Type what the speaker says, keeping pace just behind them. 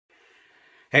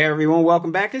Hey everyone,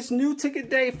 welcome back. It's new ticket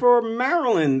day for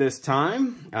Maryland this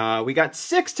time. We got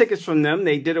 6 tickets from them.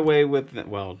 They did away with,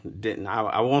 well, didn't,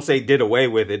 I won't say did away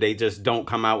with it. They just don't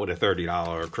come out with a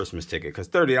 $30 Christmas ticket because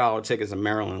 $30 tickets in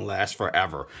Maryland last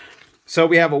forever. So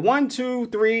we have a 1, 2,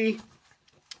 3,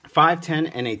 5, 10,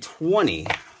 and a 20.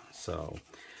 So,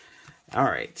 all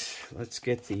right, let's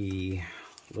get the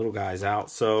little guys out.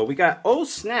 So we got, oh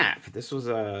snap, this was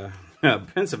a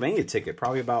Pennsylvania ticket,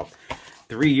 probably about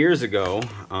 3 years ago,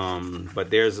 but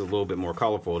theirs is a little bit more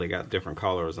colorful. They got different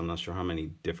colors. I'm not sure how many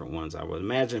different ones. I would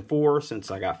imagine 4 since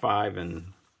I got 5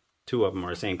 and 2 of them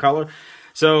are the same color.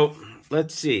 So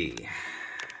let's see.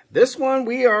 This one,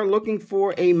 we are looking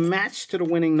for a match to the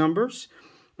winning numbers.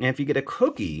 And if you get a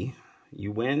cookie,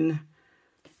 you win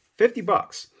 50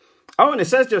 bucks. Oh, and it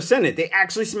says just send it. They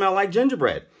actually smell like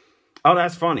gingerbread. Oh,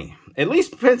 that's funny. At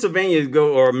least Pennsylvania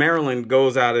or Maryland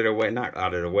goes out of their way. Not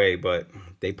out of the way, but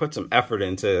they put some effort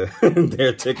into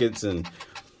their tickets. And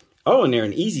oh, and they're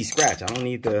an easy scratch. I don't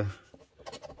need to.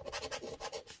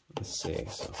 Let's see.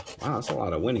 So, wow, that's a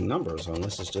lot of winning numbers,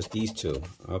 unless it's just these 2.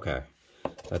 Okay.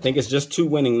 I think it's just 2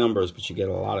 winning numbers, but you get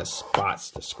a lot of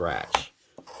spots to scratch.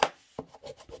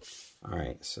 All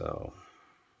right, so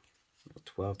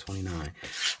 1229.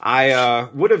 I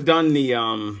would have done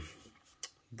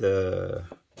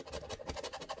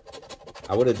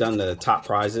I would have done the top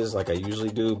prizes like I usually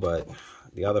do, but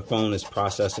the other phone is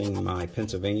processing my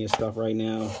Pennsylvania stuff right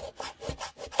now,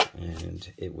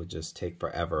 and it would just take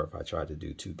forever if I tried to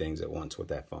do 2 things at once with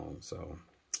that phone. So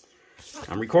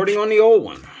I'm recording on the old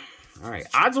one. All right,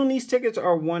 odds on these tickets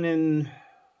are 1 in,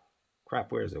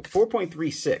 crap, where is it?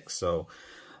 4.36. So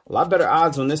a lot better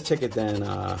odds on this ticket than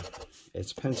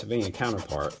its Pennsylvania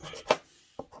counterpart.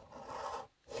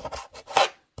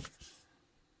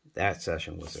 That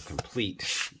session was a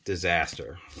complete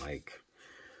disaster. Like,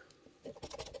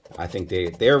 I think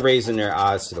they're raising their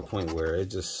odds to the point where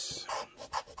it's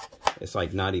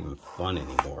like not even fun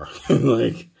anymore.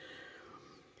 Like,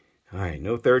 all right,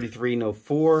 no 33, no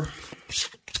 4.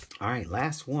 All right,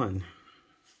 last one.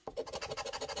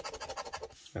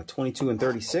 Got 22 and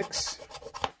 36.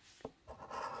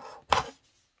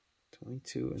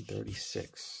 22 and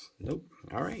 36. Nope.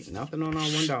 All right, nothing on our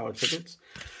 $1 tickets.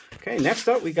 Okay, next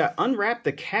up, we got Unwrap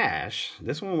the Cash.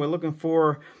 This one, we're looking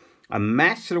for a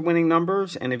match to the winning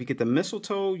numbers. And if you get the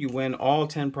mistletoe, you win all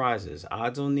 10 prizes.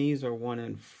 Odds on these are 1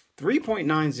 in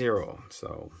 3.90.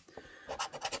 So,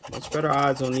 much better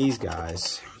odds on these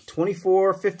guys.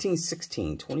 24, 15,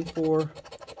 16. 24,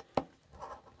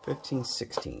 15,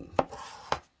 16.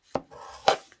 All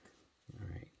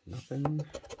right, nothing.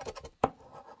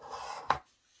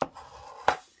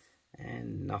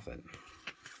 And nothing.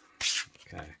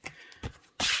 Okay.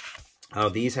 Oh,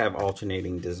 these have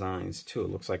alternating designs too. It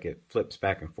looks like it flips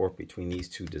back and forth between these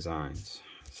 2 designs.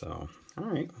 So, all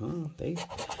right. Well, they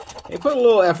put a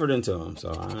little effort into them,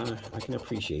 so I can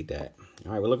appreciate that.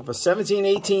 All right, we're looking for 17,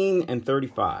 18, and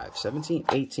 35. 17,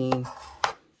 18,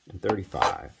 and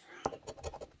 35.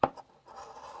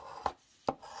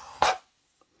 All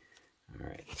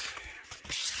right.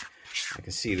 I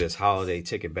can see this holiday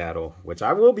ticket battle, which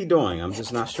I will be doing. I'm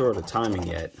just not sure of the timing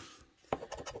yet.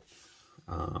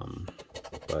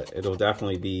 But it'll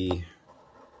definitely be,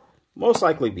 most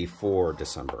likely before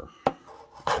December.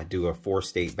 I do a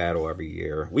 4-state battle every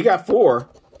year. We got 4.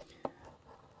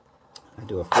 I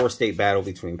do a 4-state battle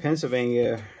between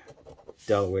Pennsylvania,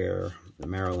 Delaware,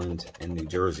 Maryland, and New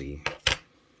Jersey.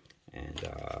 And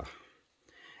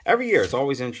every year it's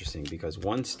always interesting because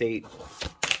one state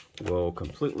will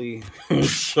completely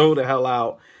show the hell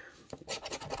out.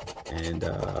 And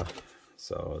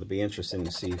so it'll be interesting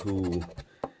to see who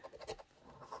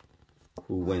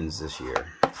wins this year.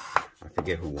 I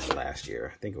forget who won last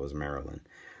year. I think it was Maryland.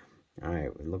 All right,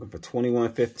 we're looking for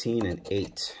 21, 15, and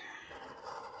 8.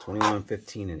 21,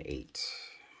 15, and 8.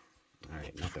 All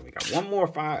right, nothing. We got one more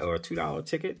 $2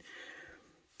 ticket.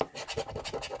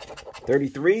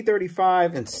 33,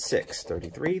 35, and 6.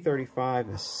 33, 35,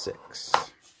 and 6.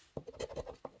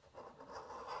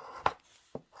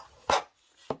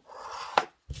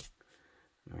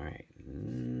 All right,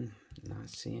 not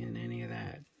seeing any of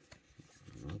that.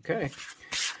 Okay.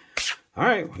 All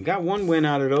right, we got 1 win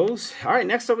out of those. All right,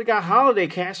 next up we got Holiday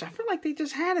Cash. I feel like they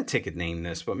just had a ticket named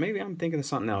this, but maybe I'm thinking of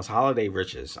something else. Holiday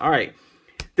Riches. All right,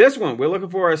 this one, we're looking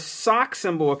for a sock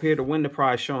symbol up here to win the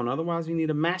prize shown. Otherwise, we need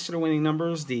a match to the winning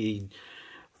numbers. The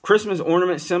Christmas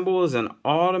ornament symbol is an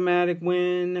automatic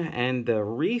win, and the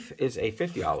wreath is a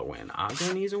 $50 win. Odds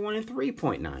on these are 1 in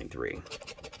 3.93.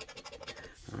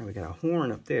 All right, we got a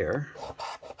horn up there.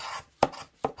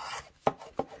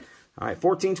 All right,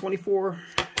 14, 24,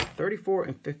 34,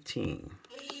 and 15.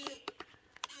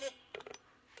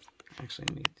 Actually,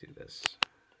 let me do this.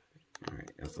 All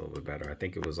right, that's a little bit better. I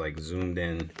think it was like zoomed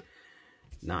in,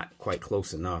 not quite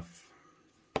close enough.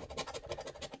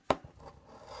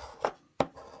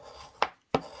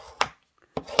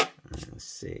 Let's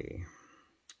see.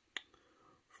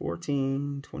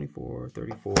 14, 24,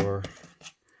 34. All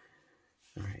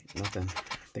right, nothing.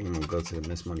 I think I'm going to go to the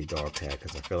Miss Money dog tag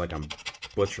because I feel like I'm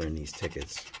butchering these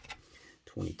tickets.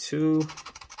 22,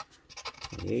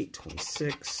 28,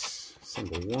 26,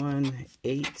 single 1,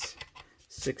 8,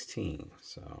 16.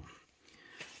 So,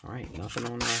 all right, nothing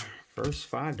on the first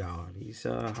 $5. These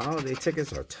holiday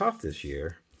tickets are tough this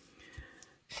year.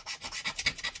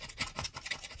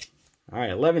 All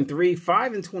right, 11, 3,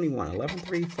 5, and 21. 11,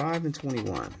 3, 5, and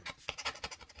 21.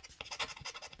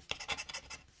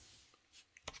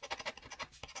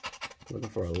 Looking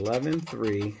for 11,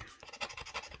 3,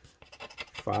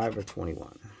 5, or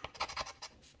 21.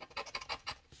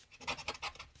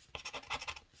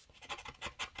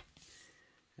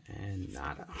 And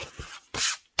nada.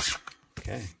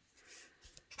 Okay.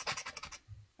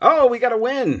 Oh, we got a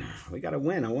win. We got a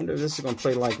win. I wonder if this is going to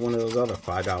play like one of those other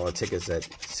 $5 tickets that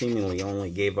seemingly only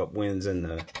gave up wins in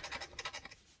the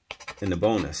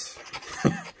bonus.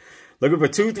 Looking for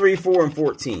 2, 3, 4, and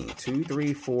 14. 2,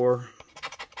 3, 4,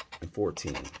 and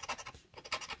 14.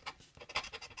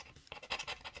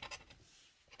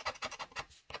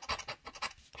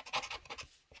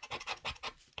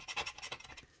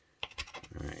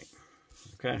 All right.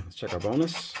 Okay, let's check our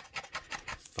bonus.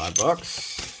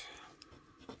 $5.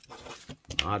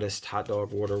 Modest hot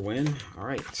dog order win. All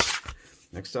right.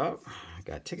 Next up, I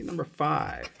got ticket number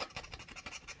 5.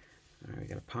 All right, we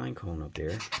got a pine cone up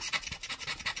there.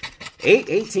 8,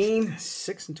 18,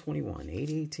 6, and 21. 8,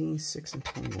 18, 6, and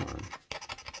 21.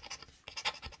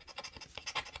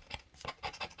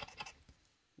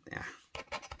 Yeah.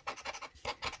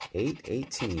 8,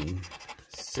 18,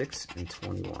 6, and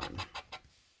 21.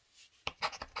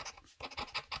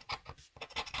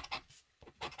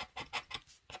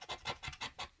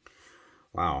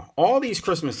 Wow, all these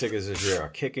Christmas tickets this year are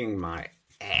kicking my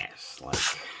ass. Like,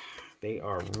 they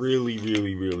are really,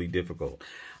 really, really difficult.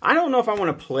 I don't know if I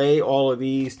want to play all of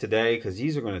these today because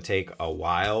these are going to take a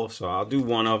while. So I'll do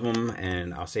one of them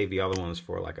and I'll save the other ones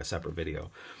for like a separate video.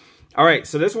 All right,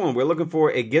 so this one, we're looking for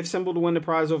a gift symbol to win the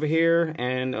prize over here.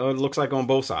 And it looks like on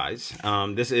both sides.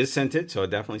 This is scented, so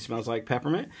it definitely smells like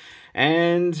peppermint.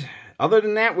 And other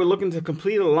than that, we're looking to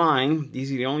complete a line.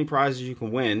 These are the only prizes you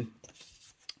can win.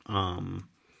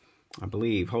 I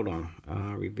believe, hold on,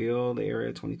 reveal the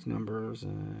area, 22 numbers,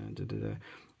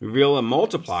 reveal a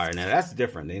multiplier. Now that's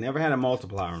different. They never had a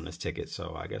multiplier on this ticket,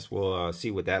 so I guess we'll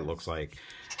see what that looks like.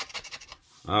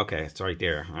 Okay, it's right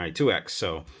there. All right, 2x.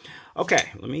 So,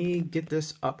 okay, let me get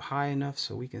this up high enough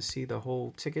so we can see the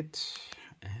whole ticket,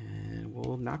 and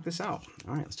we'll knock this out.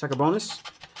 All right, let's check our bonus.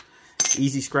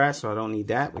 Easy scratch, so I don't need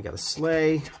that. We got a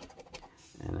sleigh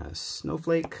and a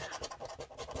snowflake.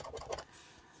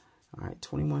 All right,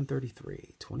 21,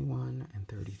 33, 21 and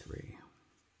 33.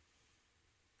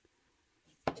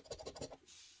 All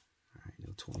right,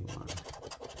 no 21.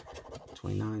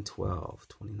 29, 12,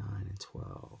 29 and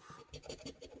 12.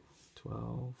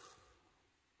 12,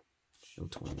 no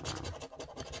 29.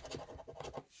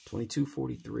 22,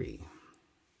 43.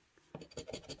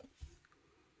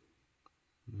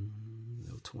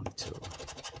 No 22.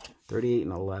 38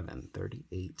 and 11,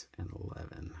 38 and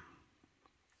 11.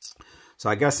 So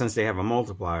I guess since they have a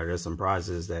multiplier, there's some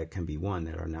prizes that can be won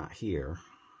that are not here.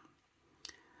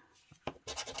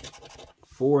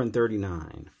 4 and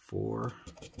 39. 4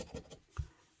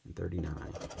 and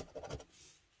 39.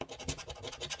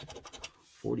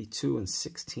 42 and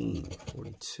 16.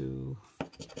 42.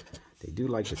 They do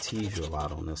like to tease you a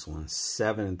lot on this one.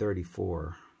 7 and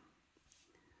 34.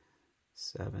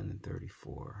 7 and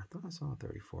 34. I thought I saw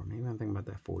 34. Maybe I'm thinking about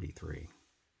that 43.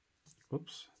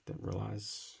 Whoops. Didn't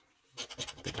realize... I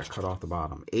think I cut off the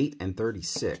bottom. 8 and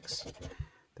 36.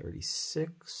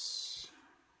 36.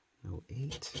 No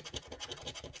 8.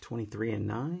 23 and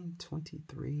 9.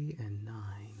 23 and 9.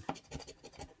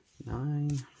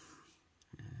 9.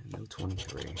 And no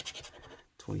 23.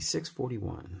 26,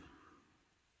 41.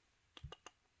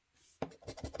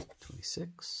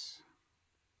 26.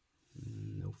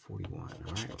 No 41.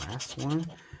 All right, last one.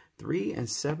 3 and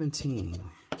 17.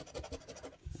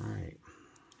 All right.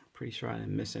 Pretty sure I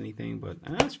didn't miss anything, but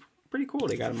that's pretty cool.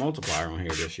 They got a multiplier on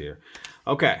here this year.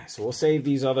 Okay, so we'll save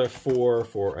these other 4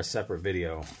 for a separate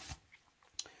video.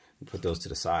 We'll put those to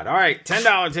the side. All right,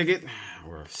 $10 ticket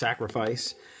or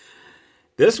sacrifice.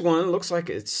 This one looks like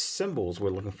it's symbols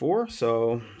we're looking for.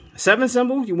 So 7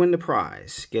 symbol, you win the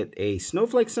prize. Get a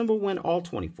snowflake symbol, win all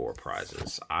 24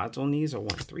 prizes. Odds on these are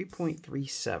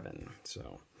 3.37.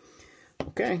 So,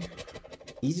 okay.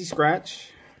 Easy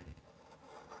scratch.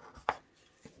 All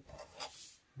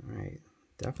right.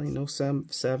 Definitely no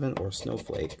 7 or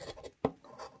snowflake.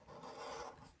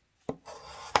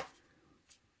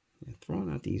 I'm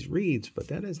throwing out these reeds, but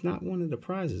that is not one of the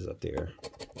prizes up there.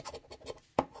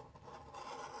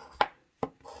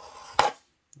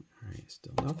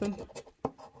 Still nothing.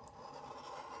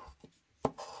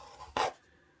 All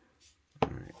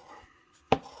right.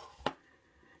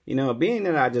 You know, being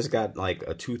that I just got like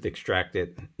a tooth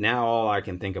extracted, now all I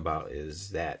can think about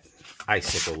is that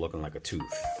icicle looking like a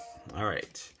tooth. All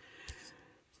right.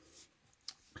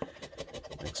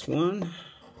 Next one.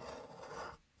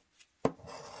 All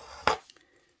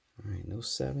right, no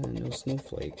 7, no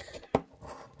snowflake.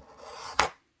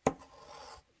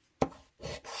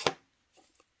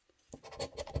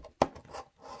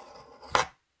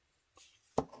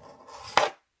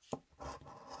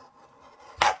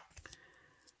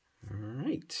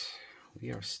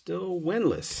 We are still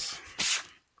winless.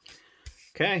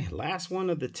 Okay, last one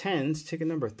of the 10s, ticket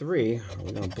number 3.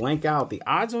 We're going to blank out the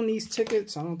odds on these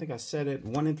tickets. I don't think I said it.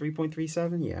 1 in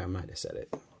 3.37? Yeah, I might have said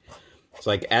it. It's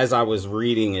like as I was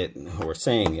reading it or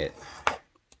saying it,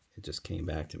 it just came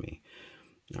back to me.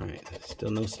 All right, still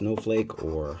no snowflake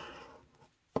or...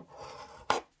 All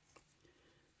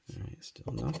right,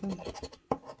 still nothing.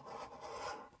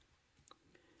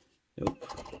 Nope.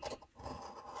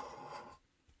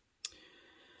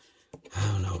 I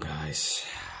don't know, guys.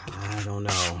 I don't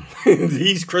know.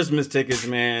 These Christmas tickets,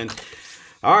 man.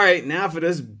 All right, now for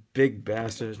this big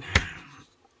bastard.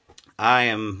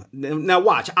 Now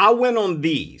watch. I'll win on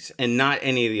these and not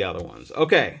any of the other ones.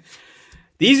 Okay.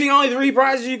 These are the only 3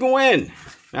 prizes you can win.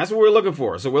 That's what we're looking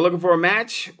for. So we're looking for a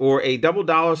match or a double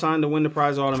 $sign to win the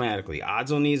prize automatically.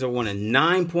 Odds on these are 1 in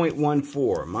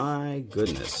 9.14. My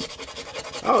goodness.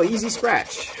 Oh, easy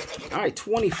scratch. All right,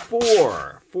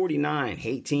 24, 49,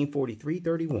 18, 43,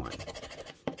 31.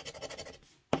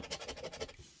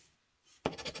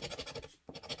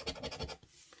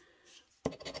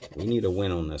 We need a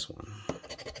win on this one.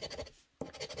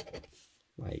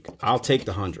 Like, I'll take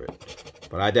the 100,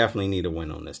 but I definitely need a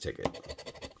win on this ticket.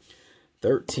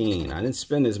 13. I didn't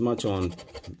spend as much on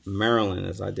Maryland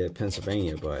as I did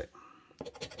Pennsylvania, but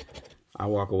I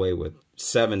walk away with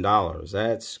 $7.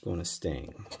 That's going to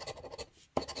sting.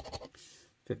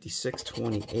 56,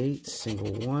 28,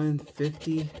 single 1,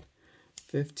 50,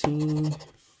 15,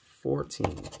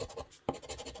 14,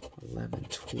 11,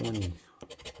 20.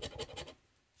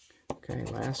 Okay,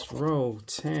 last row,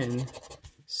 10,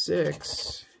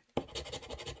 6,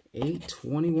 8,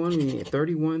 21, we need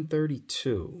 31,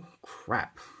 32.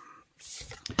 Crap.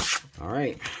 All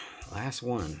right, last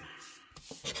one.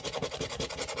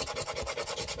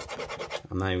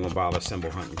 I'm not even going to bother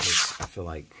symbol hunting because I feel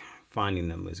like finding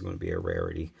them is going to be a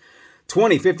rarity.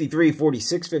 20, 53,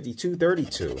 46, 52,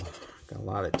 32. Got a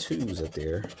lot of 2s up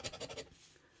there.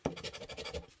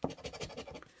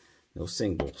 No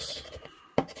singles.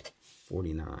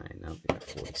 49. Now we got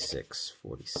 46,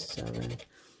 47,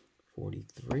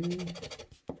 43,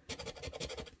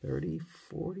 30,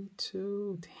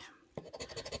 42. Damn.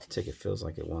 This ticket feels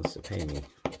like it wants to pay me.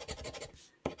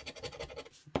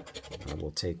 I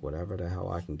will take whatever the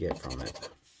hell I can get from it.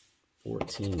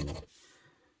 14,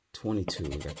 22,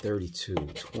 we got 32,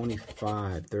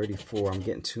 25, 34. I'm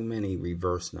getting too many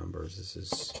reverse numbers. This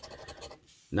is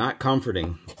not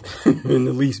comforting in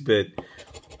the least bit.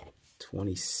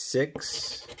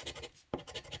 26,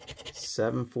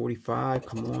 745.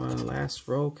 Come on, last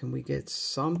row. Can we get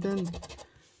something?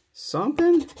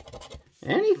 Something?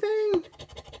 Anything?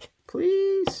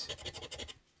 Please?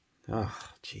 Oh,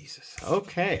 Jesus.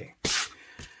 Okay.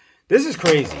 This is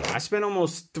crazy. I spent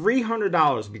almost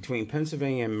 $300 between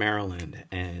Pennsylvania and Maryland,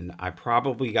 and I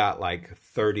probably got like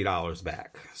 $30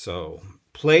 back. So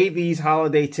play these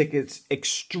holiday tickets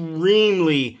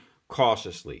extremely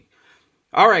cautiously.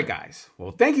 All right, guys.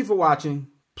 Well, thank you for watching.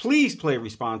 Please play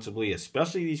responsibly,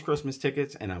 especially these Christmas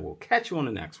tickets, and I will catch you on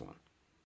the next one.